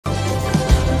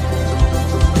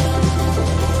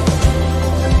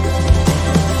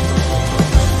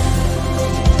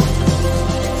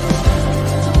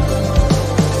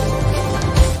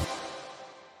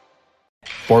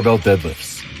barbell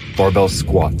deadlifts, barbell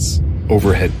squats,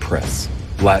 overhead press,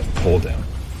 lat pull down,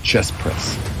 chest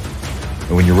press.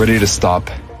 And when you're ready to stop,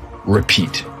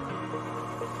 repeat.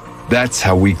 That's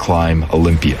how we climb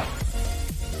Olympia.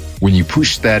 When you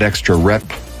push that extra rep,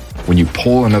 when you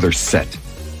pull another set,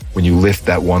 when you lift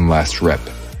that one last rep,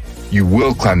 you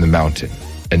will climb the mountain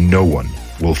and no one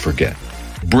will forget.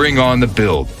 Bring on the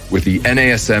build with the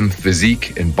NASM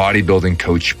Physique and Bodybuilding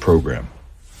Coach Program.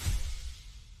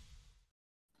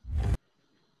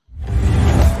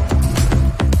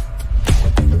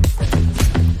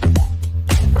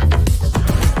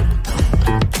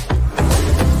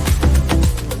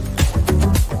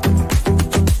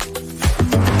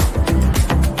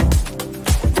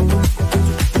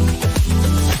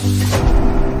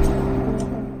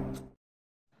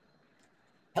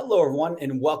 Hello, everyone,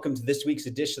 and welcome to this week's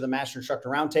edition of the Master Instructor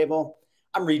Roundtable.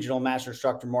 I'm Regional Master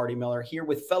Instructor Marty Miller here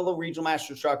with fellow Regional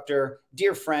Master Instructor,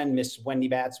 dear friend, Miss Wendy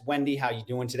Batts. Wendy, how you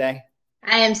doing today?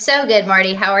 I am so good,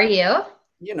 Marty. How are you?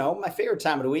 You know, my favorite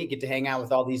time of the week, get to hang out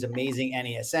with all these amazing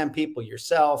NASM people,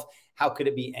 yourself. How could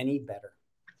it be any better?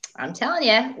 I'm telling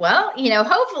you. Well,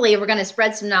 hopefully we're going to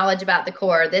spread some knowledge about the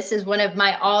core. This is one of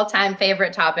my all-time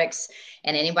favorite topics.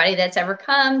 And anybody that's ever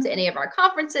come to any of our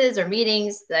conferences or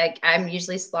meetings, like I'm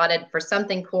usually slotted for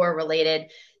something core related.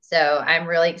 So I'm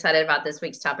really excited about this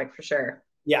week's topic for sure.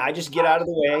 Yeah, I just get out of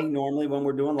the way normally when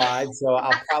we're doing live. So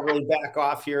I'll probably back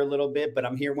off here a little bit, but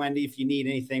I'm here, Wendy, if you need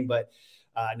anything. But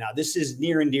now this is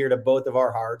near and dear to both of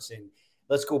our hearts. And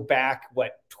let's go back,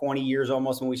 20 years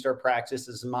almost when we started practice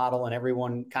as a model, and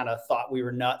everyone kind of thought we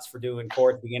were nuts for doing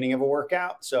core at the beginning of a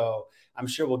workout. So I'm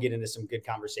sure we'll get into some good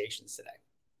conversations today.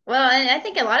 Well, and I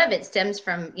think a lot of it stems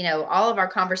from, all of our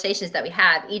conversations that we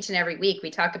have each and every week.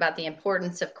 We talk about the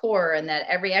importance of core and that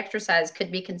every exercise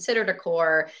could be considered a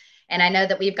core. And I know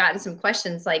that we've gotten some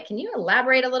questions like, can you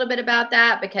elaborate a little bit about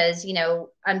that? Because,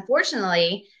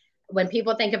 unfortunately, when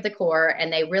people think of the core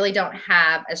and they really don't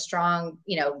have a strong,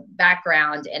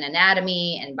 background in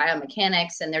anatomy and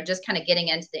biomechanics, and they're just kind of getting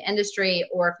into the industry,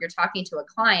 or if you're talking to a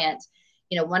client,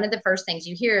 one of the first things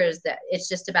you hear is that it's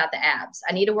just about the abs.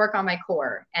 I need to work on my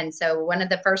core. And so one of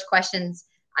the first questions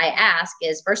I ask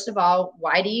is, first of all,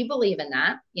 why do you believe in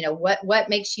that? What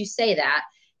makes you say that?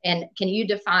 And can you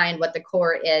define what the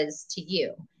core is to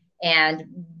you? And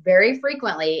very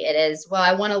frequently it is, well,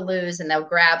 I want to lose, and they'll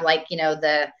grab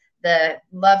the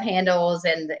love handles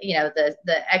and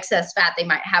the excess fat they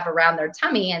might have around their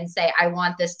tummy and say, I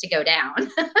want this to go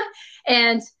down.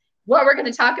 And what we're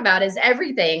going to talk about is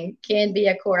everything can be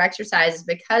a core exercise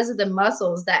because of the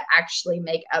muscles that actually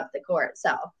make up the core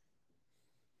itself.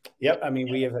 Yep. I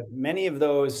mean, we have had many of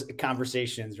those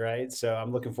conversations, right? So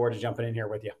I'm looking forward to jumping in here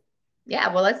with you.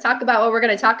 Yeah. Well, let's talk about what we're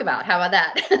going to talk about. How about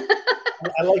that?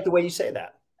 I like the way you say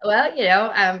that. Well,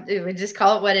 we just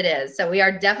call it what it is. So we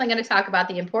are definitely going to talk about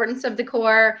the importance of the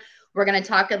core. We're going to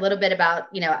talk a little bit about,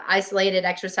 isolated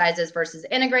exercises versus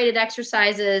integrated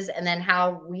exercises, and then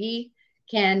how we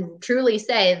can truly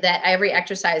say that every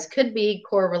exercise could be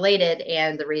core related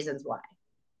and the reasons why.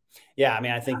 Yeah. I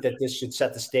mean, I think that this should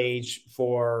set the stage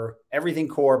for everything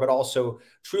core, but also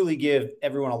truly give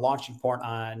everyone a launching point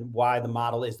on why the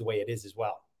model is the way it is as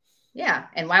well. Yeah.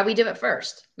 And why we do it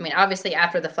first. I mean, obviously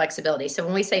after the flexibility. So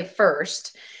when we say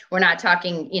first, we're not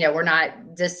talking, we're not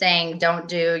just saying don't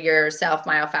do your self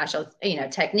myofascial,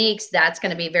 techniques. That's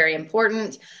going to be very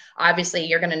important. Obviously,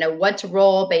 you're going to know what to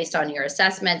roll based on your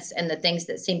assessments and the things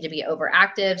that seem to be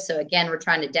overactive. So again, we're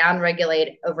trying to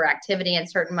downregulate overactivity in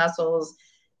certain muscles.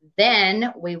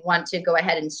 Then we want to go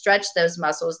ahead and stretch those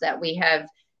muscles that we have,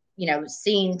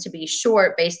 seen to be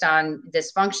short based on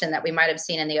dysfunction that we might have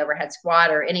seen in the overhead squat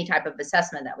or any type of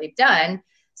assessment that we've done.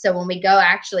 So when we go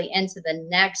actually into the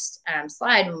next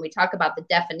slide, when we talk about the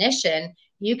definition,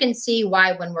 you can see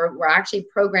why when we're actually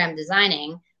program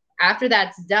designing, after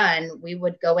that's done, we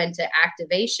would go into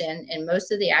activation, and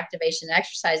most of the activation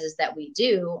exercises that we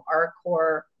do are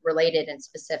core related and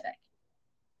specific.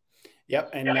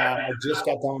 Yep. And I just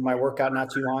got done with my workout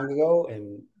not too long ago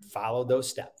and followed those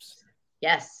steps.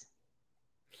 Yes.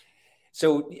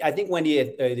 So I think, Wendy,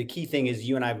 the key thing is,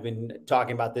 you and I have been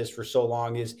talking about this for so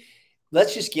long, is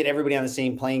let's just get everybody on the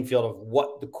same playing field of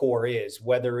what the core is,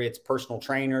 whether it's personal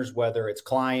trainers, whether it's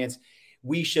clients.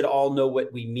 We should all know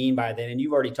what we mean by that. And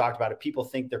you've already talked about it. People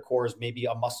think their core is maybe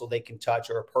a muscle they can touch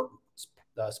or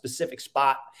a specific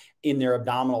spot in their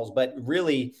abdominals. But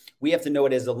really, we have to know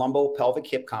it as the lumbopelvic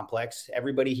hip complex.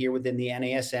 Everybody here within the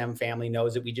NASM family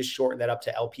knows that we just shortened that up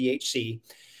to LPHC.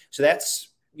 So that's,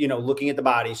 looking at the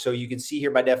body. So you can see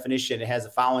here by definition, it has the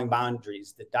following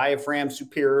boundaries: the diaphragm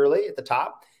superiorly at the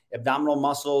top, abdominal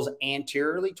muscles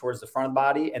anteriorly towards the front of the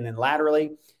body, and then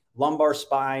laterally lumbar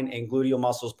spine and gluteal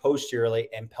muscles posteriorly,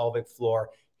 and pelvic floor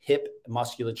hip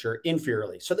musculature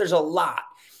inferiorly. So there's a lot.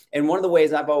 And one of the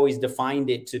ways I've always defined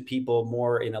it to people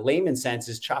more in a layman's sense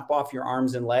is chop off your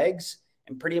arms and legs,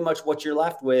 and pretty much what you're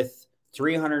left with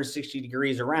 360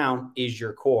 degrees around is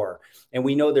your core. And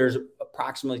we know there's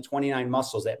approximately 29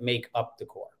 muscles that make up the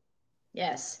core.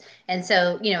 Yes. And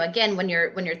so, again, when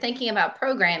you're thinking about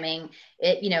programming,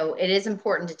 it is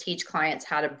important to teach clients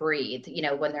how to breathe,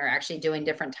 when they're actually doing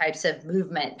different types of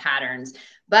movement patterns.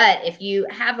 But if you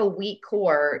have a weak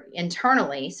core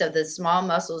internally, so the small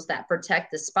muscles that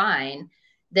protect the spine,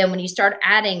 then when you start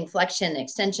adding flexion,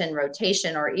 extension,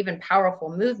 rotation, or even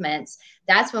powerful movements,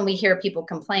 that's when we hear people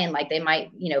complain, like they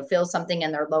might, feel something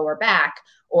in their lower back,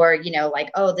 or, like,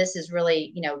 oh, this is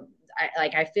really,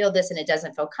 I feel this and it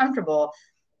doesn't feel comfortable.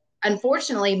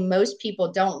 Unfortunately, most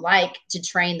people don't like to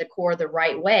train the core the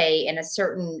right way in a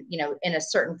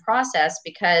certain process,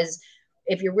 because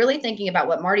if you're really thinking about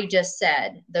what Marty just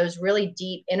said, those really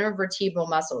deep intervertebral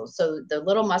muscles, so the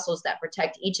little muscles that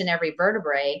protect each and every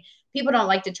vertebrae, people don't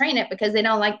like to train it because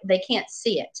they can't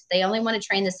see it. They only want to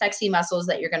train the sexy muscles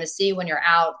that you're going to see when you're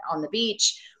out on the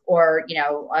beach or,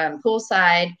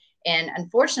 poolside. And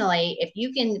unfortunately, if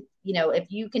you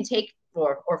can take,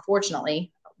 or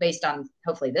fortunately, based on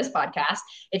hopefully this podcast,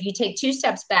 if you take 2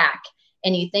 steps back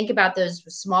and you think about those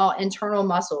small internal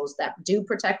muscles that do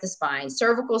protect the spine,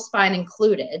 cervical spine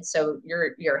included, so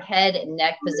your head and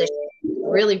neck position is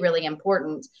really, really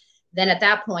important. Then at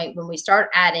that point, when we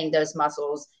start adding those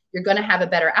muscles, you're going to have a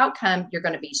better outcome. You're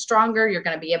going to be stronger. You're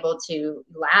going to be able to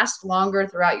last longer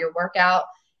throughout your workout.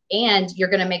 And you're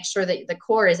going to make sure that the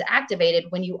core is activated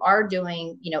when you are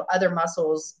doing, other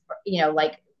muscles,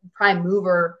 like prime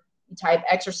mover type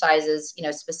exercises,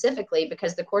 specifically,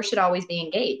 because the core should always be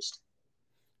engaged.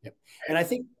 Yep. And I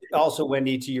think also,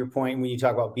 Wendy, to your point, when you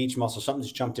talk about beach muscles, something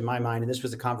just jumped in my mind. And this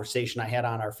was a conversation I had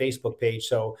on our Facebook page.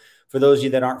 So for those of you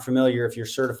that aren't familiar, if you're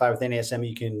certified with NASM,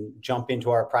 you can jump into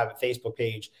our private Facebook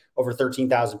page. Over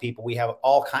 13,000 people. We have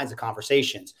all kinds of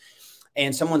conversations.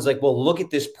 And someone's like, well, look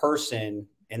at this person.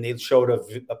 And they showed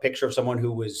a picture of someone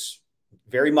who was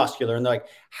very muscular. And they're like,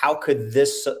 how could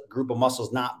this group of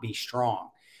muscles not be strong?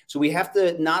 So we have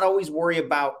to not always worry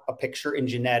about a picture in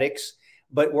genetics,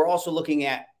 but we're also looking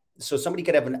at, so somebody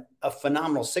could have a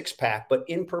phenomenal 6-pack, but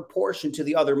in proportion to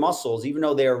the other muscles, even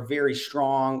though they are very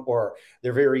strong or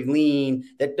they're very lean,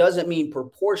 that doesn't mean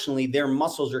proportionally their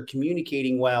muscles are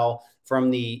communicating well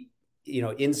from the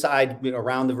inside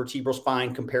around the vertebral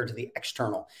spine compared to the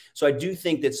external. So I do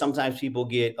think that sometimes people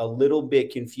get a little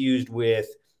bit confused with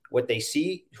what they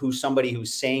see, somebody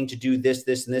who's saying to do this,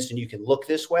 this, and this, and you can look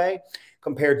this way,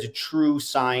 compared to true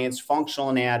science, functional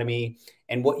anatomy,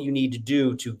 and what you need to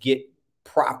do to get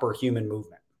proper human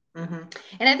movement. Mm-hmm.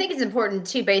 And I think it's important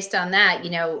too, based on that,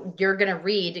 you're going to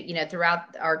read,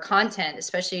 throughout our content,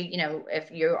 especially, if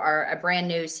you are a brand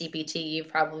new CPT, you've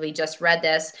probably just read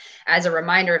this as a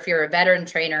reminder. If you're a veteran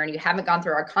trainer and you haven't gone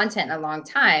through our content in a long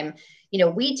time,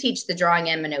 we teach the drawing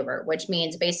in maneuver, which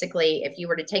means basically if you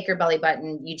were to take your belly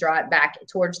button, you draw it back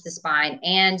towards the spine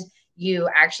and you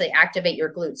actually activate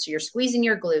your glutes. So you're squeezing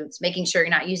your glutes, making sure you're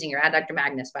not using your adductor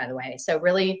magnus, by the way. So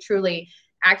really, truly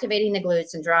activating the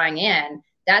glutes and drawing in.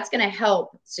 That's going to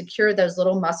help secure those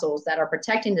little muscles that are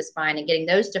protecting the spine and getting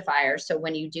those to fire. So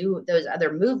when you do those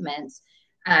other movements,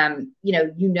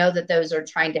 that those are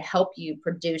trying to help you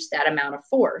produce that amount of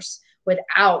force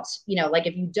without, like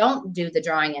if you don't do the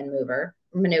drawing in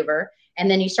maneuver, and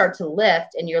then you start to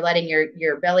lift and you're letting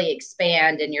your belly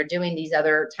expand and you're doing these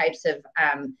other types of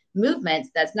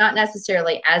movements, that's not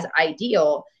necessarily as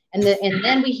ideal. And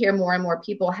then we hear more and more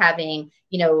people having,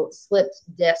 slipped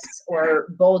discs or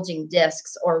bulging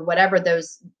discs or whatever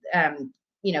those,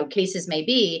 cases may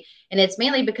be. And it's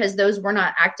mainly because those were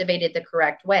not activated the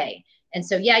correct way. And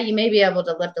so, yeah, you may be able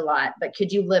to lift a lot, but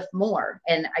could you lift more?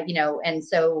 And, and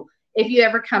so if you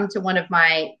ever come to one of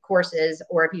my courses,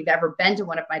 or if you've ever been to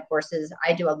one of my courses,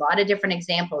 I do a lot of different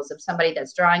examples of somebody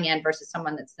that's drawing in versus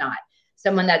someone that's not.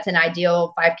 Someone that's an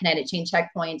ideal 5 kinetic chain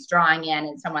checkpoints drawing in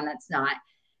and someone that's not.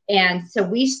 And so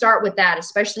we start with that,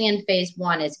 especially in phase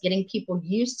 1, is getting people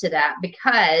used to that,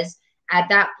 because at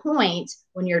that point,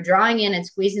 when you're drawing in and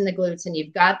squeezing the glutes and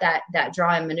you've got that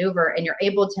drawing maneuver and you're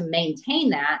able to maintain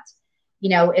that,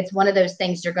 it's one of those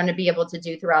things you're going to be able to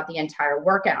do throughout the entire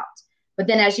workout. But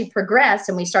then as you progress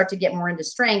and we start to get more into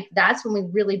strength, that's when we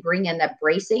really bring in that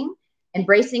bracing. And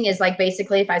bracing is like,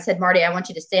 basically, if I said, Marty, I want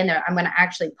you to stand there, I'm going to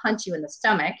actually punch you in the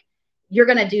stomach. You're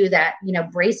going to do that,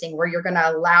 bracing, where you're going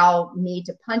to allow me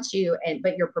to punch you,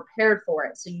 but you're prepared for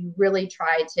it. So you really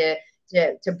try to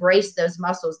brace those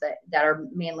muscles that are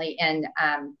mainly in,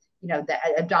 the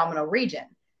abdominal region.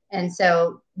 And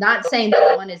so not saying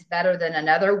that one is better than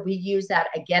another. We use that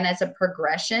again as a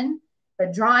progression,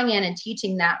 but drawing in and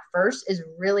teaching that first is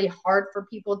really hard for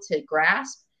people to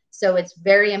grasp. So it's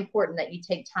very important that you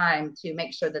take time to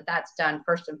make sure that that's done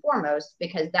first and foremost,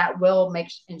 because that will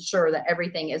ensure that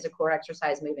everything is a core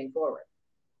exercise moving forward.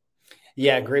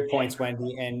 Yeah, great points,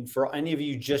 Wendy. And for any of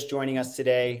you just joining us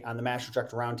today on the Master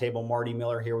Instructor Roundtable, Marty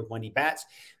Miller here with Wendy Batts.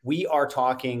 We are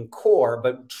talking core,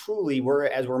 but truly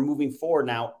as we're moving forward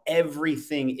now,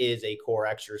 everything is a core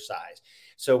exercise.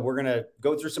 So we're going to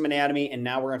go through some anatomy, and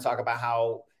now we're going to talk about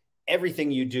how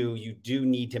everything you do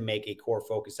need to make a core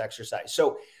focus exercise.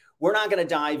 So we're not going to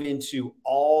dive into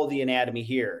all the anatomy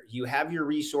here. You have your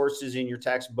resources in your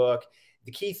textbook.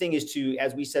 The key thing is to,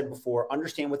 as we said before,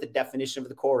 understand what the definition of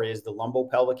the core is, the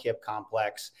lumbopelvic hip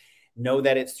complex. Know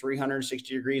that it's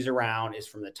 360 degrees around, is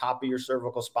from the top of your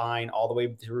cervical spine all the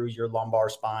way through your lumbar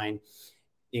spine.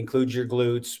 Includes your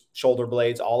glutes, shoulder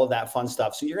blades, all of that fun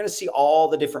stuff. So you're going to see all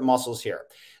the different muscles here.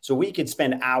 So we could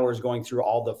spend hours going through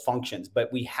all the functions,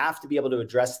 but we have to be able to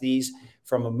address these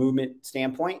from a movement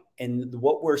standpoint. And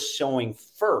what we're showing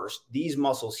first, these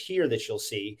muscles here that you'll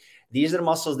see, these are the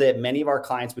muscles that many of our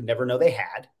clients would never know they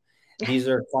had. These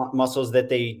are muscles that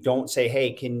they don't say,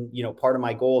 hey, part of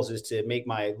my goals is to make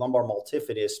my lumbar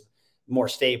multifidus more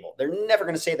stable. They're never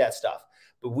going to say that stuff.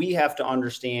 But we have to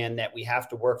understand that we have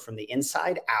to work from the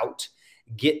inside out,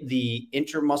 get the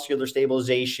intermuscular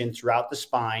stabilization throughout the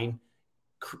spine,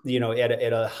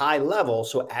 at a high level.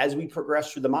 So as we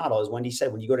progress through the model, as Wendy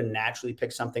said, when you go to naturally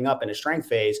pick something up in a strength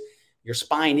phase, your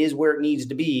spine is where it needs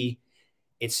to be.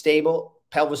 It's stable,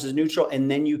 pelvis is neutral, and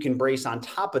then you can brace on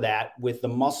top of that with the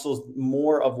muscles,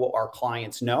 more of what our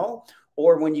clients know.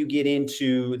 Or when you get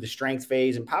into the strength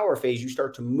phase and power phase, you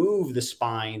start to move the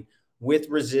spine with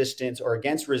resistance or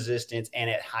against resistance and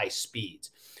at high speeds.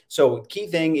 So key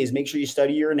thing is make sure you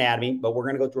study your anatomy, but we're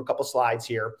going to go through a couple slides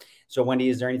here. So Wendy,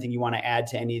 is there anything you want to add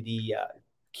to any of the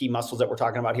key muscles that we're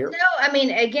talking about here? No, I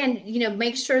mean, again,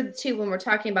 make sure too, when we're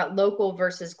talking about local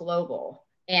versus global.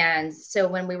 And so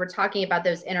when we were talking about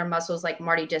those inner muscles, like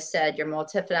Marty just said, your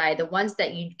multifidi, the ones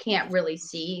that you can't really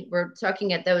see, we're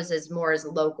talking at those as more as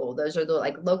local. Those are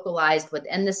the localized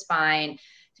within the spine.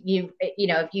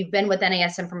 If you've been with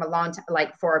NASM from a long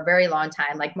time, for a very long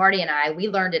time, like Marty and I, we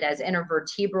learned it as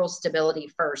intervertebral stability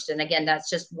first. And again, that's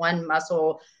just one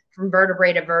muscle from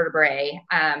vertebrae to vertebrae,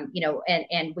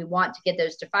 and we want to get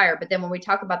those to fire. But then when we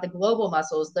talk about the global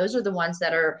muscles, those are the ones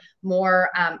that are more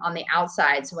on the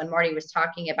outside. So when Marty was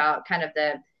talking about kind of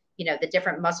the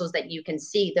different muscles that you can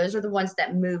see, those are the ones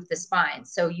that move the spine.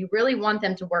 So you really want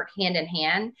them to work hand in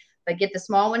hand, but get the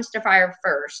small ones to fire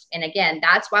first. And again,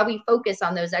 that's why we focus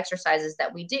on those exercises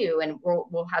that we do. And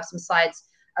we'll have some slides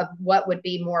of what would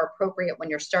be more appropriate when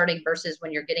you're starting versus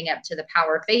when you're getting up to the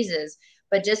power phases.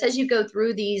 But just as you go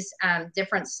through these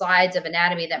different slides of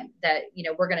anatomy that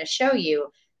we're going to show you,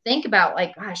 think about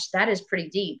gosh, that is pretty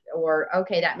deep, or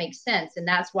okay, that makes sense. And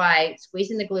that's why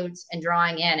squeezing the glutes and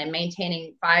drawing in and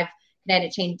maintaining 5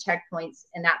 kinetic chain checkpoints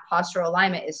and that postural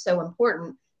alignment is so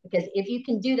important. Because if you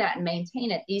can do that and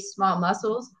maintain it, these small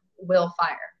muscles will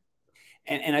fire.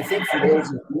 And I think for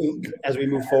those as we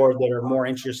move forward that are more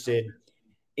interested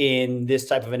in this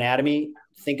type of anatomy,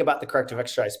 think about the corrective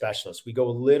exercise specialist. We go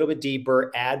a little bit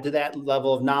deeper, add to that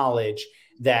level of knowledge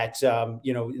that,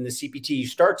 in the CPT, you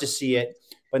start to see it,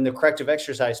 but in the corrective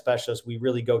exercise specialist, we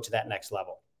really go to that next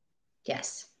level.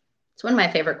 Yes. It's one of my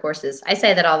favorite courses. I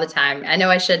say that all the time. I know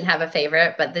I shouldn't have a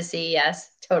favorite, but the CES,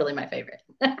 totally my favorite.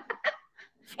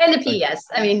 And the PES,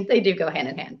 I mean, they do go hand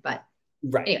in hand, but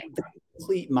right. Anyway. The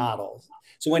complete model.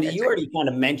 So Wendy, you already kind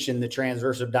of mentioned the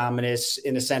transverse abdominis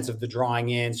in the sense of the drawing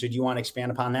in. So do you want to expand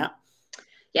upon that?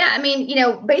 Yeah, I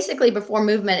mean, basically before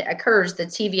movement occurs, the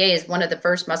TVA is one of the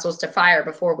first muscles to fire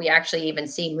before we actually even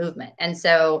see movement. And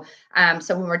so,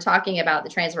 so when we're talking about the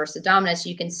transverse abdominis,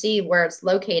 you can see where it's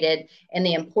located and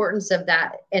the importance of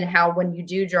that, and how when you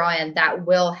do draw in, that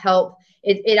will help.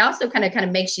 It also kind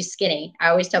of makes you skinny. I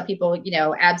always tell people,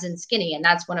 abs and skinny, and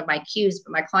that's one of my cues,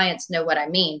 but my clients know what I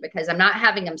mean, because I'm not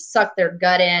having them suck their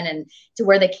gut in and to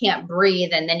where they can't breathe.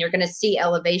 And then you're going to see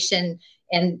elevation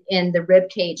in the rib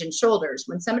cage and shoulders.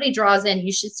 When somebody draws in,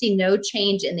 you should see no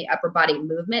change in the upper body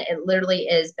movement. It literally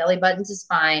is belly button to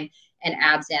spine and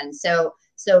abs in. So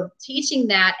teaching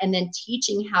that, and then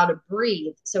teaching how to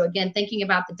breathe. So again, thinking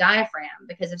about the diaphragm,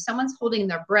 because if someone's holding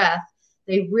their breath,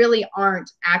 they really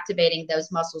aren't activating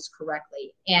those muscles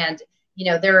correctly. And,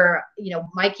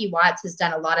 Mikey Watts has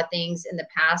done a lot of things in the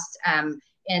past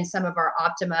in some of our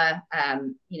Optima,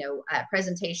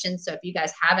 presentations. So if you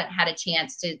guys haven't had a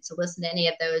chance to listen to any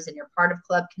of those and you're part of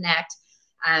Club Connect,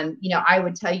 I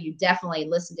would tell you definitely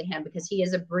listen to him because he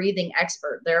is a breathing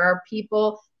expert. There are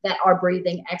people that are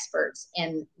breathing experts,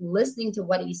 and listening to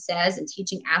what he says and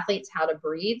teaching athletes how to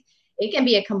breathe, it can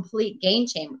be a complete game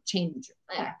changer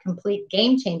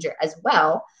as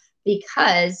well.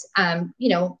 Because,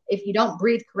 if you don't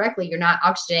breathe correctly, you're not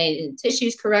oxygenating the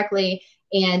tissues correctly,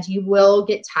 and you will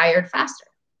get tired faster.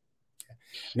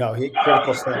 No,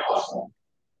 critical steps.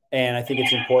 And I think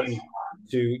it's important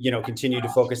to, continue to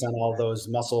focus on all those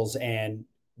muscles. And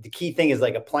the key thing is,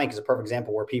 like, a plank is a perfect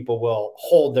example where people will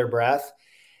hold their breath.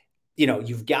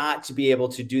 You've got to be able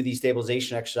to do these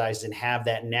stabilization exercises and have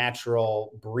that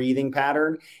natural breathing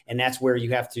pattern. And that's where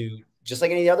you have to, just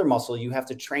like any other muscle, you have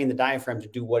to train the diaphragm to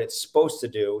do what it's supposed to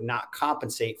do, not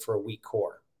compensate for a weak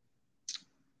core.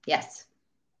 Yes.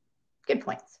 Good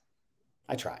points.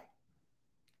 I try.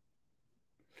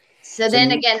 So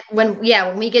then again, when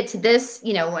we get to this,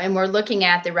 and we're looking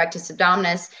at the rectus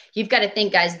abdominis, you've got to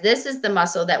think, guys, this is the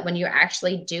muscle that when you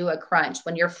actually do a crunch,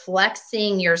 when you're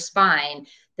flexing your spine,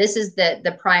 this is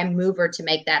the prime mover to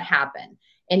make that happen.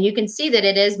 And you can see that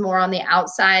it is more on the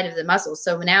outside of the muscle.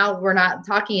 So now we're not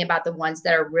talking about the ones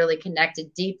that are really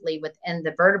connected deeply within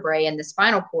the vertebrae and the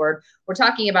spinal cord. We're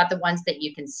talking about the ones that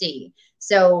you can see.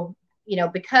 So,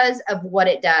 because of what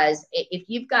it does, if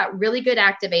you've got really good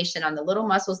activation on the little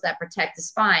muscles that protect the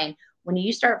spine, when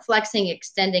you start flexing,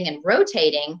 extending, and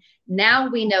rotating, now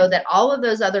we know that all of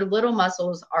those other little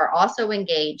muscles are also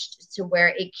engaged to where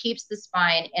it keeps the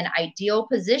spine in ideal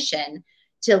position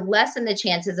to lessen the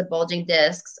chances of bulging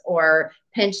discs or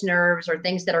pinched nerves or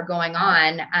things that are going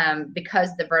on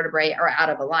because the vertebrae are out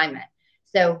of alignment.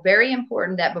 So very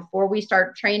important that before we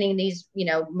start training these,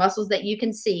 muscles that you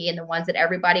can see and the ones that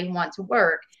everybody wants to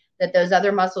work, that those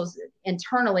other muscles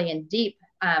internally and deep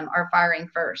are firing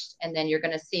first. And then you're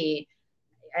going to see,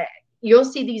 you'll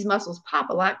see these muscles pop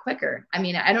a lot quicker. I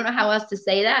mean, I don't know how else to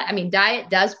say that. I mean, diet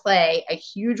does play a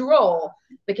huge role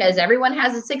because everyone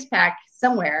has a six pack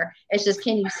somewhere. It's just,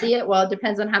 can you see it? Well, it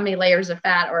depends on how many layers of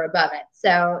fat are above it.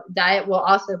 So diet will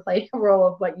also play a role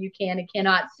of what you can and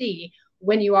cannot see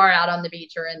when you are out on the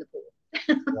beach or in the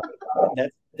pool.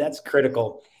 That's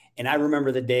critical. And I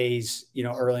remember the days,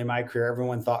 early in my career,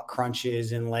 everyone thought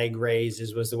crunches and leg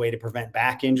raises was the way to prevent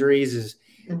back injuries.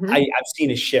 I've seen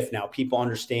a shift now. People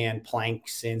understand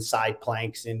planks and side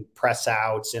planks and press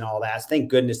outs and all that.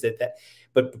 Thank goodness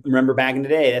but remember back in the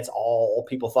day, that's all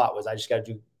people thought was, I just got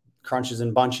to do crunches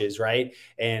and bunches, right?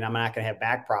 And I'm not going to have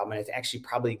back problem. And it's actually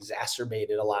probably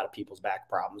exacerbated a lot of people's back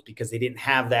problems because they didn't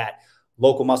have that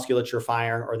local musculature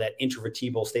firing or that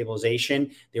intervertebral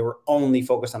stabilization. They were only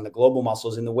focused on the global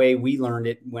muscles. And the way we learned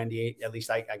it, Wendy, at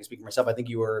least I can speak for myself, I think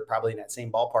you were probably in that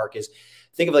same ballpark, is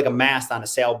think of like a mast on a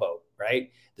sailboat,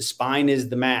 right? The spine is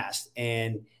the mast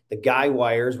and the guy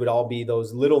wires would all be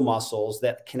those little muscles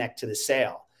that connect to the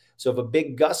sail. So if a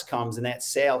big gust comes and that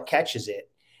sail catches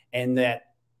it and that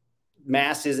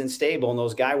mast isn't stable and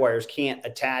those guy wires can't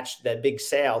attach that big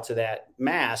sail to that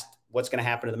mast, what's going to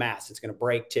happen to the mast? It's going to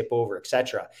break, tip over,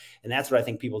 etc. And that's what I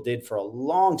think people did for a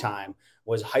long time,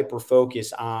 was hyper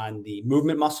focus on the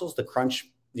movement muscles, the crunch,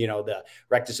 the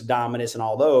rectus abdominis and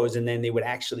all those. And then they would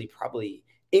actually probably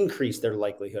increase their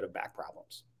likelihood of back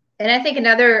problems. And I think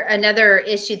another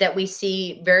issue that we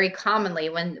see very commonly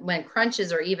when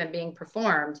crunches are even being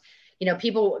performed,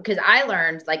 people, because I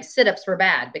learned like sit-ups were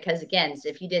bad because, again,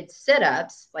 if you did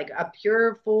sit-ups, like a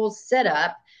pure full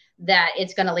sit-up, that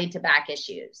it's going to lead to back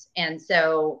issues. And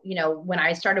so, when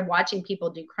I started watching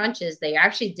people do crunches, they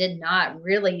actually did not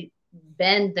really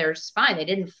bend their spine. They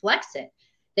didn't flex it.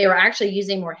 They were actually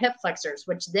using more hip flexors,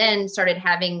 which then started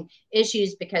having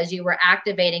issues because you were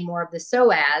activating more of the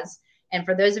psoas. And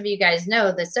for those of you guys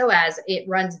know, the psoas, it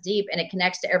runs deep and it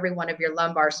connects to every one of your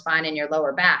lumbar spine and your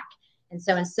lower back. And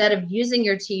so instead of using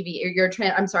your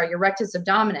your rectus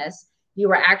abdominis, you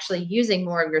were actually using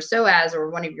more of your psoas or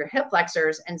one of your hip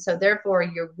flexors. And so therefore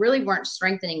you really weren't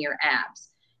strengthening your abs.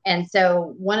 And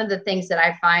so one of the things that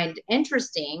I find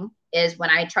interesting is when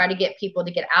I try to get people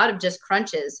to get out of just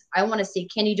crunches, I want to see,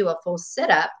 can you do a full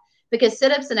sit-up? Because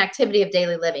sit-up's an activity of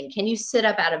daily living. Can you sit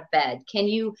up out of bed? Can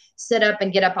you sit up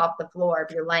and get up off the floor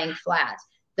if you're laying flat?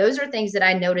 Those are things that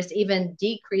I noticed even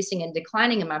decreasing and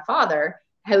declining in my father,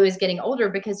 who is getting older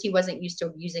because he wasn't used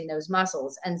to using those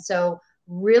muscles. And so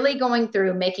really going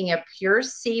through making a pure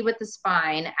C with the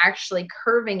spine, actually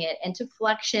curving it into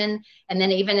flexion, and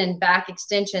then even in back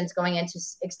extensions, going into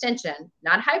extension,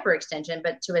 not hyperextension,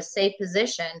 but to a safe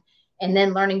position, and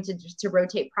then learning to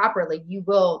rotate properly, you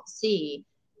will see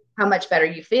how much better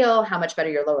you feel, how much better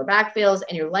your lower back feels,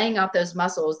 and you're laying off those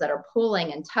muscles that are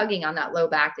pulling and tugging on that low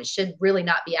back that should really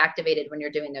not be activated when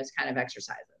you're doing those kind of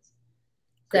exercises.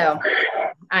 So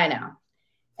I know.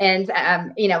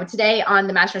 And, you know, today on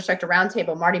the Master Instructor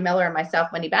Roundtable, Marty Miller and myself,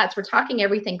 Wendy Batts, we're talking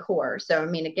everything core. So, I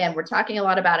mean, again, we're talking a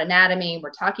lot about anatomy. We're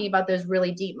talking about those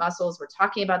really deep muscles. We're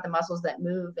talking about the muscles that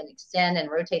move and extend and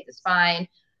rotate the spine.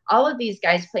 All of these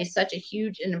guys play such a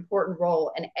huge and important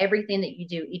role in everything that you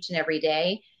do each and every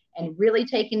day. And really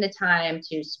taking the time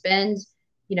to spend,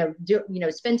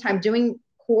 spend time doing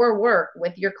core work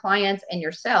with your clients and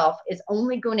yourself is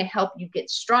only going to help you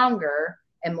get stronger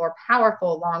and more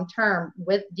powerful long-term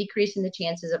with decreasing the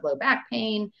chances of low back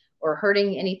pain or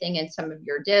hurting anything in some of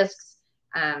your discs.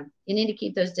 You need to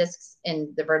keep those discs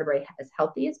in the vertebrae as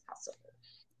healthy as possible.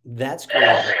 That's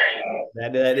great.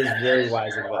 That is very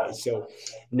wise advice. So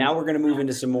now we're going to move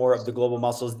into some more of the global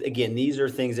muscles. Again, these are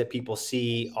things that people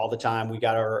see all the time. We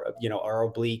got our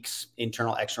obliques,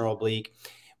 internal, external oblique.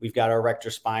 We've got our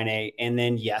rector spinae. And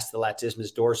then, yes, the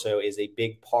latissimus dorso is a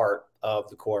big part of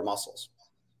the core muscles.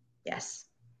 Yes.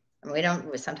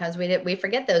 Sometimes we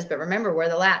forget those, but remember, we're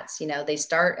the lats, they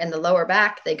start in the lower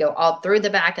back, they go all through the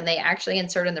back, and they actually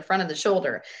insert in the front of the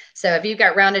shoulder. So if you've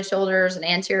got rounded shoulders, an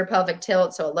anterior pelvic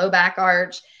tilt, so a low back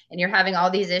arch, and you're having all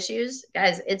these issues,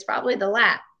 guys, it's probably the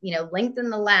lat.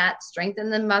 Lengthen the lat, strengthen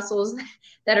the muscles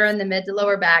that are in the mid to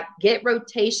lower back, get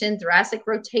rotation, thoracic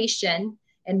rotation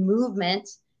and movement,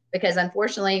 because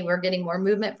unfortunately we're getting more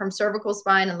movement from cervical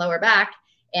spine and lower back,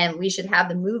 and we should have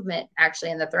the movement actually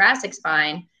in the thoracic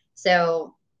spine.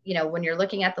 So, when you're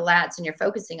looking at the lats and you're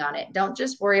focusing on it, don't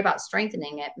just worry about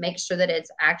strengthening it. Make sure that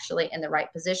it's actually in the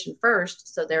right position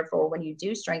first. So therefore, when you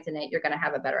do strengthen it, you're going to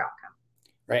have a better outcome.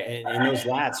 Right. And those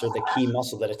lats are the key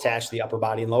muscle that attach the upper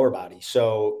body and lower body.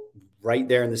 So right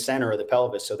there in the center of the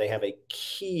pelvis. So they have a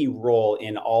key role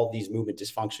in all these movement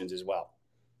dysfunctions as well.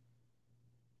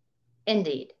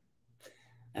 Indeed.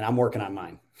 And I'm working on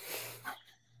mine.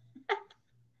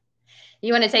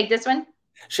 You want to take this one?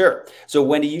 Sure. So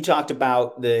Wendy, you talked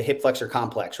about the hip flexor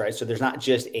complex, right? So there's not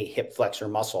just a hip flexor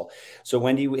muscle. So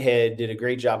Wendy did a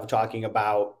great job of talking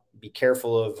about be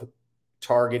careful of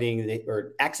targeting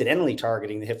or accidentally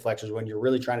targeting the hip flexors when you're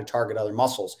really trying to target other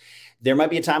muscles. There might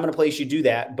be a time and a place you do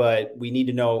that, but we need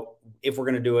to know if we're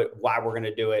going to do it, why we're going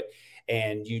to do it.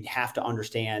 And you'd have to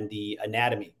understand the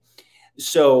anatomy.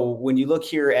 So when you look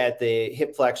here at the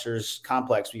hip flexors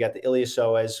complex, we got the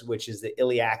iliopsoas, which is the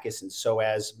iliacus and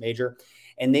psoas major.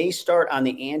 And they start on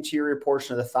the anterior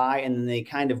portion of the thigh, and then they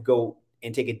kind of go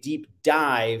and take a deep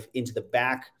dive into the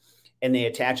back, and they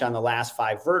attach on the last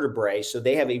 5 vertebrae. So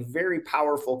they have a very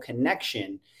powerful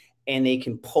connection, and they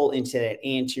can pull into that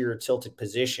anterior tilted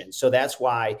position. So that's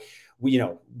why, when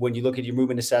you look at your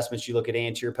movement assessments, you look at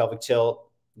anterior pelvic tilt,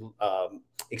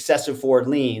 excessive forward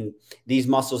lean, these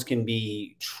muscles can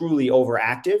be truly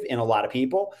overactive in a lot of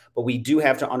people, but we do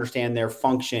have to understand their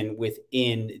function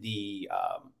within the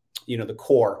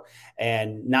core.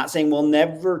 And not saying we'll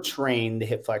never train the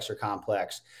hip flexor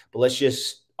complex, but let's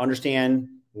just understand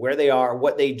where they are,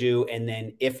 what they do, and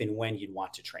then if and when you'd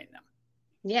want to train them.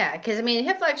 Yeah, because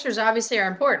hip flexors obviously are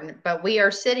important, but we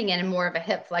are sitting in more of a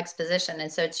hip flex position.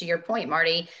 And so to your point,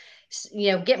 Marty,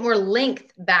 get more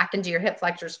length back into your hip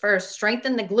flexors first,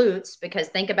 strengthen the glutes, because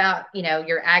think about,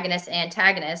 your agonist,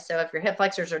 antagonist. So if your hip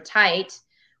flexors are tight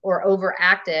or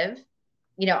overactive,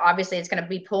 obviously it's going to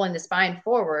be pulling the spine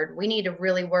forward. We need to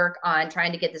really work on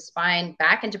trying to get the spine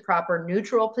back into proper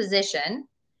neutral position,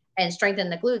 and strengthen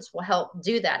the glutes will help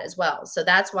do that as well. So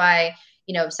that's why,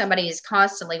 if somebody is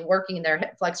constantly working their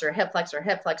hip flexor,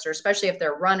 especially if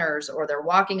they're runners or they're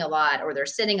walking a lot or they're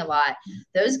sitting a lot,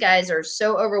 those guys are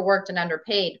so overworked and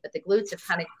underpaid, but the glutes have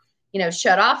kind of,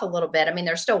 shut off a little bit. I mean,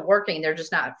 they're still working. They're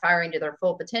just not firing to their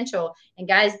full potential. And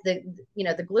guys, the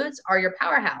glutes are your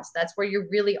powerhouse. That's where you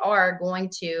really are going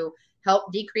to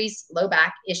help decrease low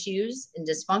back issues and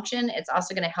dysfunction. It's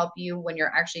also going to help you when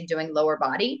you're actually doing lower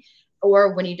body,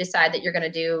 or when you decide that you're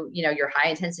going to do, your high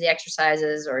intensity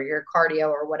exercises or your cardio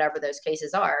or whatever those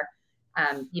cases are.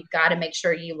 You've got to make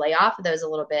sure you lay off of those a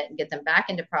little bit and get them back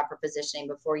into proper positioning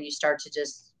before you start to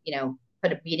just,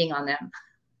 put a beating on them.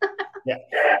 Yeah.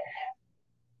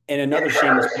 And another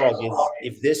shameless plug is,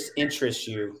 if this interests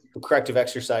you, the corrective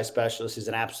exercise specialist is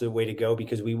an absolute way to go,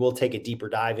 because we will take a deeper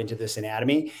dive into this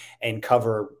anatomy and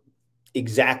cover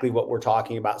exactly what we're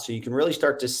talking about. So you can really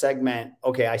start to segment,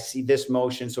 okay, I see this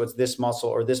motion, so it's this muscle,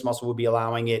 or this muscle will be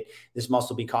allowing it, this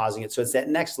muscle will be causing it. So it's that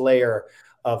next layer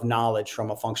of knowledge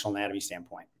from a functional anatomy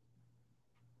standpoint.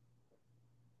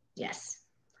 Yes.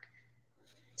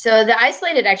 So the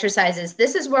isolated exercises,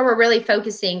 this is where we're really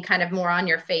focusing kind of more on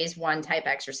your phase 1 type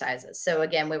exercises. So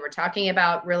again, we were talking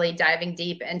about really diving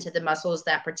deep into the muscles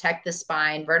that protect the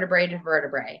spine, vertebrae to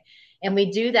vertebrae. And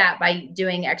we do that by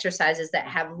doing exercises that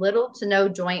have little to no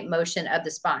joint motion of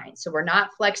the spine. So we're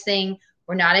not flexing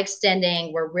We're not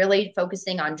extending. We're really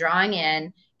focusing on drawing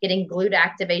in, getting glute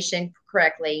activation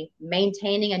correctly,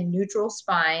 maintaining a neutral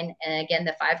spine, and again,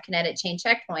 the 5 kinetic chain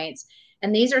checkpoints.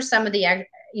 And these are some of the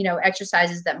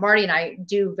exercises that Marty and I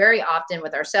do very often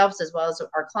with ourselves as well as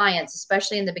our clients,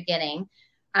 especially in the beginning.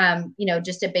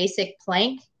 Just a basic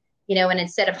plank, and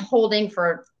instead of holding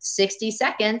for 60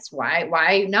 seconds,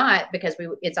 why not? Because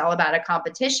it's all about a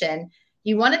competition.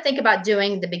 You want to think about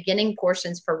doing the beginning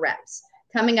portions for reps,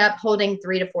 coming up, holding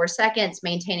 3 to 4 seconds,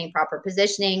 maintaining proper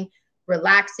positioning,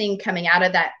 relaxing, coming out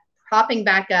of that, popping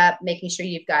back up, making sure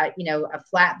you've got, a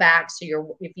flat back.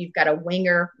 So if you've got a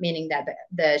winger, meaning that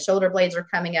the shoulder blades are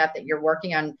coming up, that you're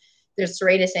working on the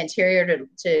serratus anterior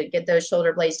to get those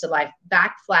shoulder blades to lie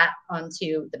back flat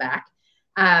onto the back.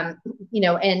 And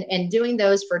doing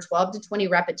those for 12 to 20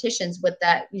 repetitions with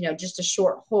that, just a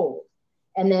short hold.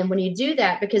 And then when you do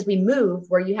that, because we move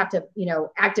where you have to,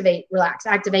 activate,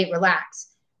 relax,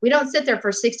 we don't sit there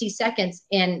for 60 seconds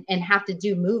and have to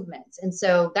do movements. And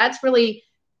so that's really,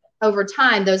 over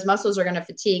time, those muscles are going to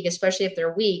fatigue, especially if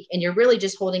they're weak, and you're really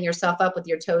just holding yourself up with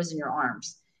your toes and your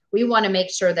arms. We want to make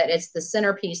sure that it's the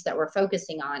centerpiece that we're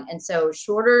focusing on. And so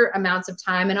shorter amounts of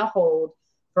time in a hold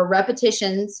for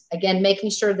repetitions, again,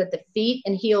 making sure that the feet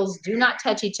and heels do not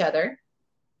touch each other,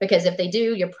 because if they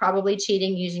do, you're probably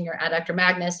cheating using your adductor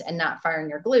magnus and not firing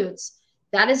your glutes.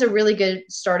 That is a really good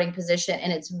starting position.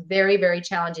 And it's very, very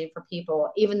challenging for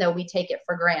people, even though we take it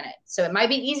for granted. So it might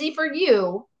be easy for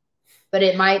you, but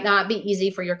it might not be easy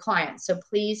for your clients. So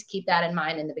please keep that in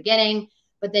mind in the beginning.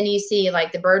 But then you see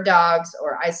like the bird dogs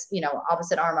or,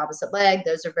 opposite arm, opposite leg.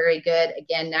 Those are very good.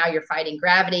 Again, now you're fighting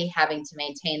gravity, having to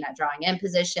maintain that drawing in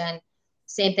position.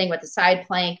 Same thing with the side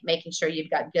plank, making sure you've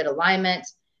got good alignment,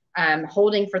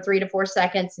 holding for 3 to 4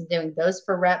 seconds and doing those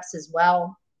for reps as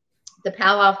well. The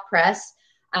Palloff press,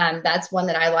 that's one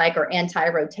that I like, or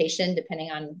anti-rotation,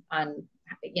 depending on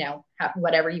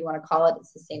whatever you want to call it.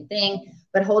 It's the same thing,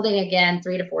 but holding again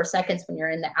 3 to 4 seconds when you're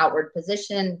in the outward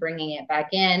position, bringing it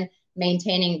back in,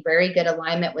 maintaining very good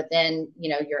alignment within,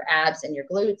 your abs and your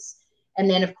glutes. And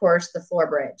then of course the floor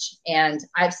bridge. And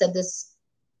I've said this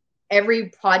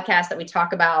every podcast that we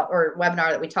talk about, or webinar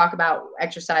that we talk about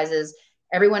exercises,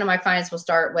 every one of my clients will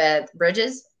start with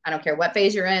bridges. I don't care what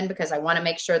phase you're in, because I want to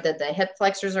make sure that the hip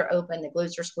flexors are open, the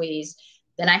glutes are squeezed.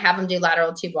 Then I have them do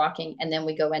lateral tube walking, and then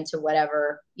we go into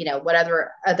whatever,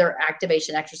 other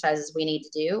activation exercises we need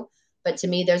to do. But to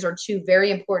me, those are 2 very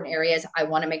important areas I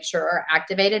want to make sure are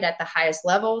activated at the highest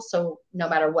level. So no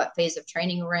matter what phase of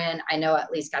training we're in, I know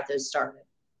at least got those started.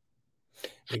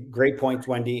 Great points,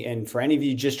 Wendy. And for any of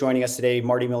you just joining us today,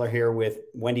 Marty Miller here with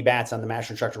Wendy Batts on the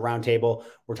Master Instructor Roundtable.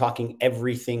 We're talking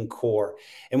everything core.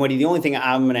 And Wendy, the only thing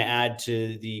I'm going to add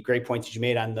to the great points that you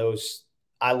made on those,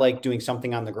 I like doing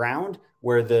something on the ground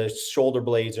where the shoulder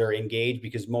blades are engaged,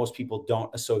 because most people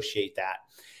don't associate that.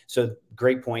 So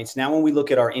great points. Now, when we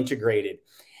look at our integrated,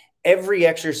 every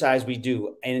exercise we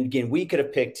do, and again, we could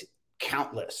have picked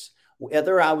countless.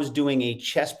 Whether I was doing a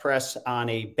chest press on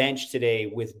a bench today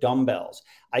with dumbbells,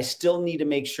 I still need to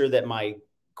make sure that my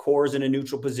core is in a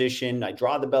neutral position. I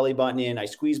draw the belly button in, I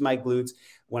squeeze my glutes.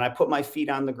 When I put my feet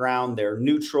on the ground, they're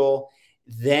neutral.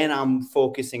 Then I'm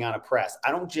focusing on a press.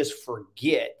 I don't just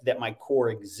forget that my core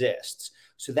exists.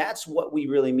 So that's what we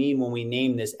really mean when we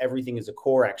name this everything is a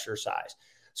core exercise.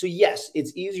 So yes,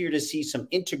 it's easier to see some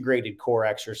integrated core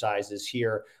exercises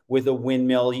here with a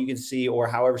windmill, you can see, or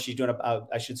however she's doing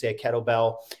I should say a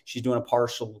kettlebell. She's doing a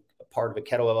partial part of a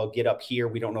kettlebell get up here.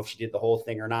 We don't know if she did the whole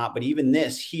thing or not, but even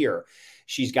this here,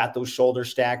 she's got those shoulders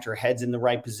stacked, her head's in the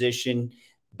right position,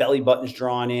 belly button's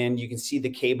drawn in. You can see the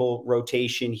cable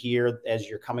rotation here as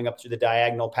you're coming up through the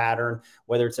diagonal pattern,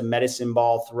 whether it's a medicine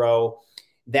ball throw.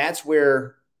 That's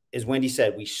where, as Wendy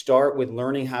said, we start with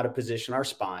learning how to position our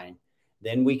spine.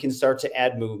 Then we can start to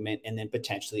add movement and then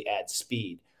potentially add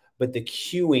speed. But the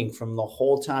cueing from the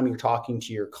whole time you're talking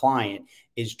to your client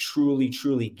is truly,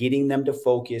 truly getting them to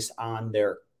focus on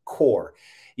their core.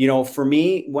 For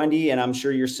me, Wendy, and I'm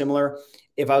sure you're similar,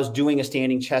 if I was doing a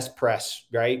standing chest press,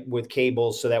 right, with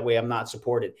cables, so that way I'm not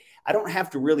supported, I don't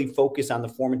have to really focus on the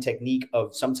form and technique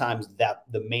of sometimes that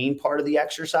the main part of the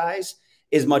exercise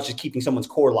as much as keeping someone's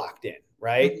core locked in,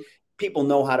 right? Mm-hmm. People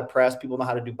know how to press, people know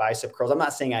how to do bicep curls. I'm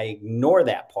not saying I ignore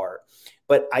that part,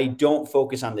 but I don't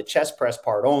focus on the chest press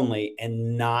part only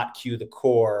and not cue the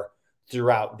core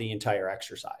throughout the entire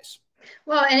exercise.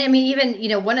 Well, and I mean,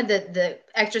 even, one of the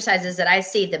exercises that I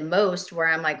see the most where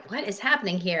I'm like, what is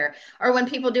happening here? Or when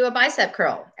people do a bicep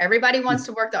curl, everybody wants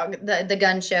to work the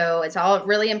gun show. It's all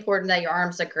really important that your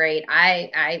arms look great.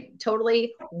 I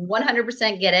totally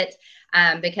 100% get it.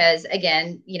 Because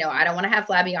again, I don't want to have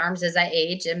flabby arms as I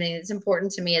age. I mean, it's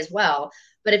important to me as well.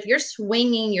 But if you're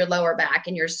swinging your lower back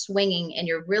and you're swinging and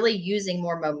you're really using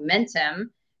more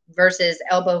momentum versus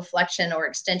elbow flexion or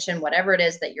extension, whatever it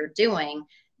is that you're doing,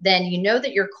 then you know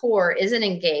that your core isn't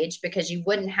engaged because you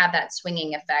wouldn't have that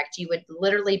swinging effect. You would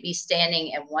literally be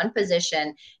standing in one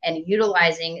position and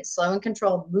utilizing slow and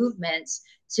controlled movements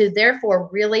to therefore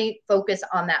really focus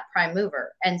on that prime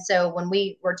mover. And so when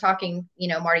we were talking,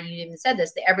 Marty, you even said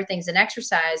this, that everything's an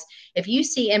exercise. If you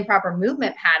see improper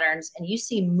movement patterns and you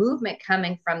see movement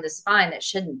coming from the spine that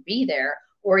shouldn't be there,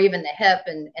 or even the hip,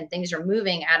 and things are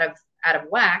moving out of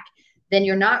whack, then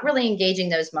you're not really engaging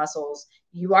those muscles.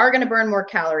 You are going to burn more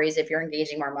calories if you're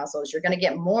engaging more muscles. You're going to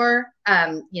get more,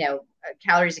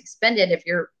 calories expended if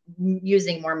you're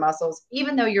using more muscles,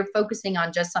 even though you're focusing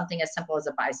on just something as simple as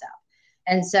a bicep.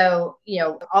 And so,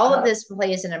 all of this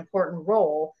plays an important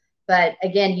role. But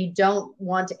again, you don't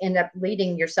want to end up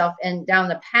leading yourself down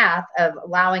the path of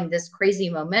allowing this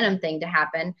crazy momentum thing to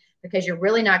happen, because you're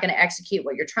really not going to execute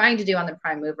what you're trying to do on the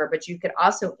prime mover, but you could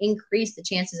also increase the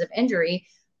chances of injury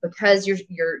because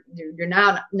you're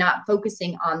now not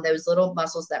focusing on those little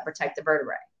muscles that protect the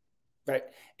vertebrae. Right.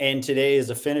 And today as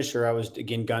a finisher, I was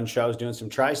gun show, I was doing some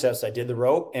triceps. I did the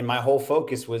rope and my whole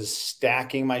focus was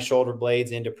stacking my shoulder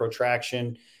blades into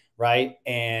protraction, right?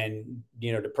 And,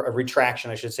 retraction,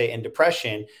 I should say, and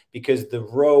depression, because the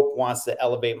rope wants to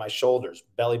elevate my shoulders,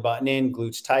 belly button in,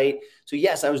 glutes tight. So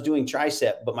yes, I was doing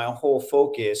tricep, but my whole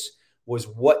focus was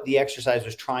what the exercise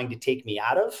was trying to take me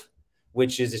out of,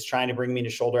 which is it's trying to bring me to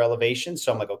shoulder elevation.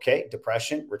 So I'm like, okay,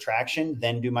 depression, retraction,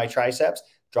 then do my triceps,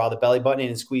 draw the belly button in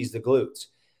and squeeze the glutes,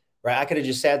 right? I could have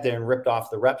just sat there and ripped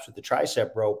off the reps with the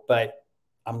tricep rope, but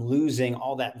I'm losing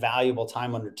all that valuable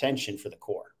time under tension for the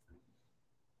core.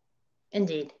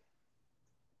 Indeed.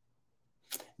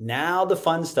 Now the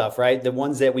fun stuff, right? The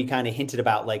ones that we kind of hinted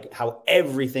about, like how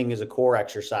everything is a core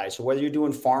exercise. So whether you're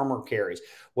doing farmer carries,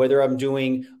 whether I'm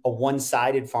doing a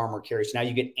one-sided farmer carry, so now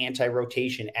you get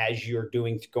anti-rotation as you're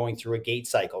going through a gait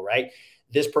cycle, right?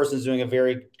 This person's doing a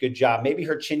very good job. Maybe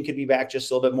her chin could be back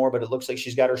just a little bit more, but it looks like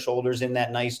she's got her shoulders in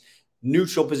that nice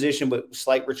neutral position, but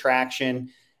slight retraction,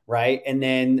 right? And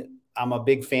then I'm a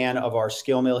big fan of our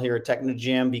skill mill here at Techno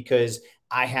Gym because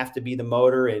I have to be the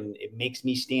motor and it makes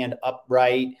me stand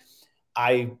upright.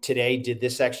 I today did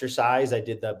this exercise. I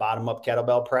did the bottom up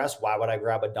kettlebell press. Why would I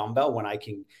grab a dumbbell when I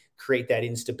can create that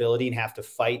instability and have to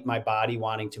fight my body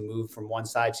wanting to move from one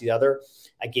side to the other?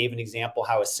 I gave an example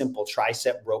how a simple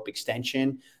tricep rope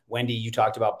extension. Wendy, you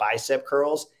talked about bicep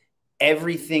curls.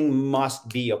 Everything must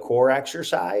be a core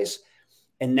exercise.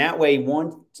 And that way,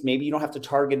 maybe you don't have to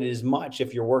target it as much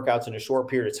if your workout's in a short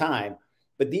period of time,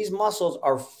 but these muscles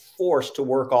are forced to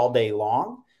work all day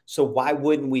long. So why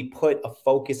wouldn't we put a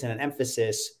focus and an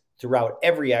emphasis throughout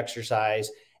every exercise?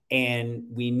 And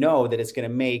we know that it's going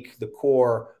to make the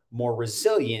core more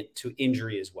resilient to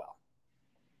injury as well.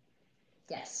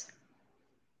 Yes.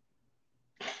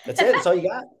 That's it. That's all you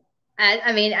got.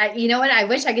 I mean, you know what? I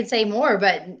wish I could say more,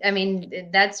 but I mean,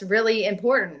 that's really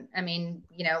important. I mean,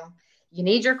 you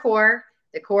need your core.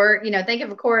 The core, think of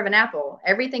a core of an apple.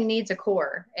 Everything needs a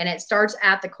core and it starts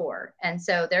at the core. And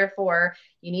so therefore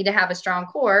you need to have a strong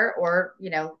core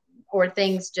or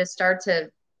things just start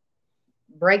to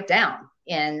break down.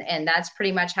 And that's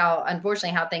pretty much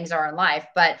unfortunately, how things are in life.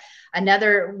 But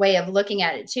another way of looking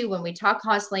at it too, when we talk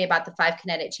constantly about the 5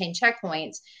 kinetic chain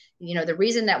checkpoints, the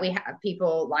reason that we have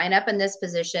people line up in this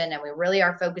position and we really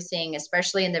are focusing,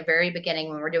 especially in the very beginning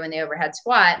when we're doing the overhead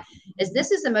squat, is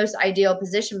this is the most ideal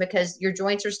position because your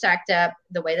joints are stacked up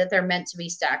the way that they're meant to be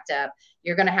stacked up.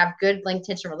 You're going to have good length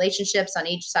tension relationships on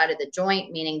each side of the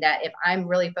joint, meaning that if I'm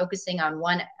really focusing on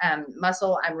one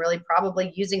muscle, I'm really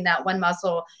probably using that one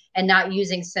muscle and not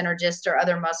using synergists or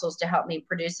other muscles to help me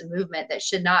produce a movement that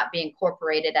should not be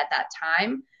incorporated at that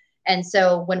time. And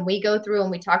so when we go through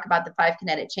and we talk about the 5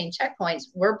 kinetic chain checkpoints,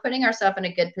 we're putting ourselves in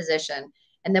a good position.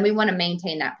 And then we want to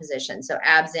maintain that position. So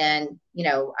abs in,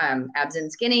 abs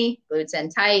in skinny, glutes in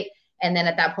tight. And then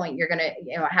at that point, you're going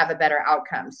to have a better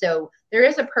outcome. So there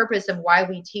is a purpose of why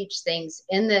we teach things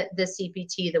in the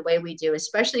CPT the way we do,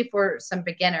 especially for some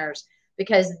beginners,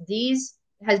 because these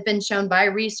has been shown by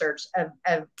research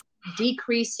of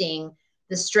decreasing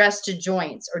the stress to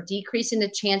joints or decreasing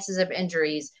the chances of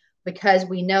injuries, because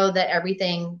we know that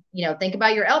everything, think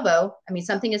about your elbow. I mean,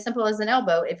 something as simple as an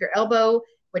elbow. If your elbow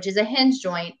which is a hinge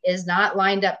joint, is not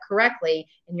lined up correctly,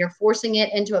 and you're forcing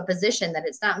it into a position that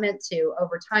it's not meant to,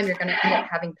 over time, you're going to end up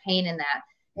having pain in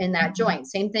that joint.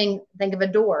 Same thing, think of a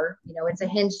door, you know, it's a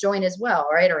hinge joint as well,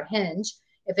 right? Or a hinge.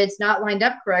 If it's not lined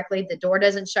up correctly, the door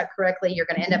doesn't shut correctly, you're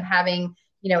going to end up having,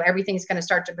 you know, everything's going to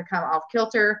start to become off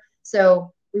kilter.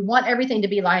 So we want everything to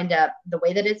be lined up the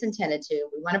way that it's intended to.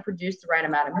 We want to produce the right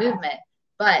amount of movement,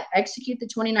 but execute the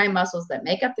 29 muscles that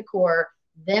make up the core,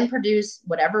 then produce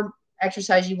whatever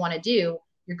exercise you want to do.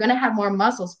 You're going to have more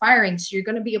muscles firing, so you're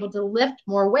going to be able to lift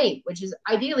more weight, which is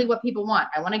ideally what people want.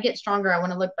 I want to get stronger. I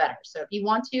want to look better. So if you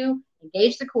want to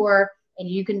engage the core, and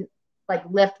you can like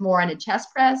lift more in a chest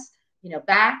press, you know,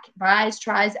 back, bis,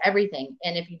 tris, everything.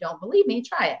 And if you don't believe me,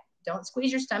 try it. Don't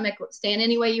squeeze your stomach. Stand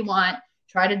any way you want.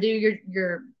 Try to do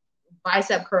your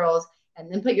bicep curls,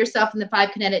 and then put yourself in the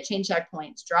 5 kinetic chain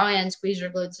checkpoints. Draw in, squeeze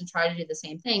your glutes, and try to do the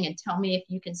same thing. And tell me if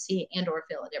you can see and or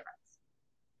feel a difference.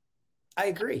 I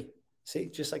agree. See,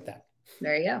 just like that.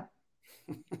 There you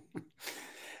go.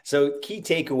 So key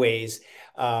takeaways,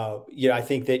 you know, I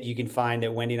think that you can find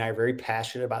that Wendy and I are very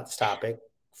passionate about this topic.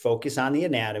 Focus on the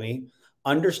anatomy,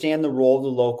 understand the role of the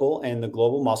local and the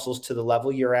global muscles to the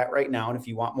level you're at right now. And if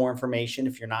you want more information,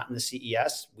 if you're not in the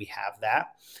CES, we have that.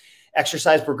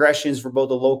 Exercise progressions for both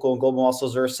the local and global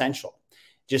muscles are essential.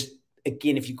 Just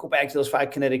again, if you go back to those 5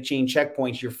 kinetic chain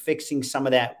checkpoints, you're fixing some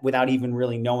of that without even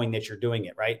really knowing that you're doing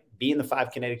it, right? Be in the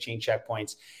 5 kinetic chain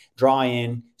checkpoints, draw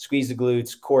in, squeeze the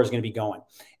glutes, core is going to be going.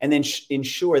 And then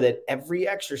ensure that every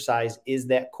exercise is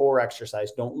that core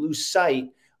exercise. Don't lose sight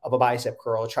of a bicep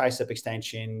curl, a tricep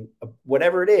extension,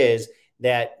 whatever it is,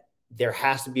 that there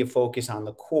has to be a focus on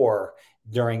the core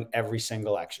during every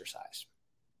single exercise.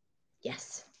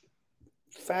 Yes.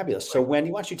 Fabulous. So Wendy,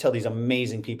 why don't you tell these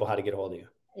amazing people how to get a hold of you?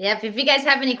 Yep. If you guys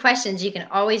have any questions, you can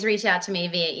always reach out to me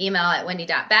via email at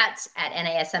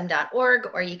wendy.batts@nasm.org,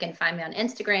 or you can find me on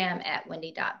Instagram at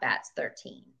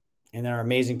wendy.batts13. And then our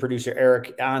amazing producer,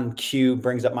 Eric, on cue,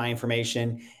 brings up my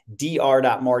information,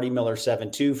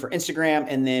 dr.martymiller72 for Instagram,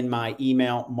 and then my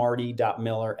email,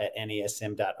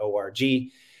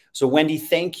 marty.miller@nasm.org. So Wendy,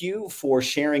 thank you for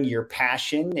sharing your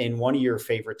passion in one of your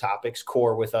favorite topics,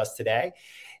 core, with us today.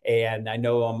 And I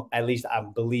know, at least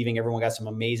I'm believing everyone got some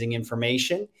amazing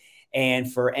information.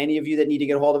 And for any of you that need to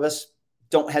get a hold of us,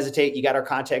 don't hesitate. You got our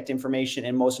contact information.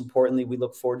 And most importantly, we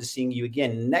look forward to seeing you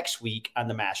again next week on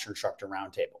the Master Instructor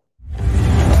Roundtable.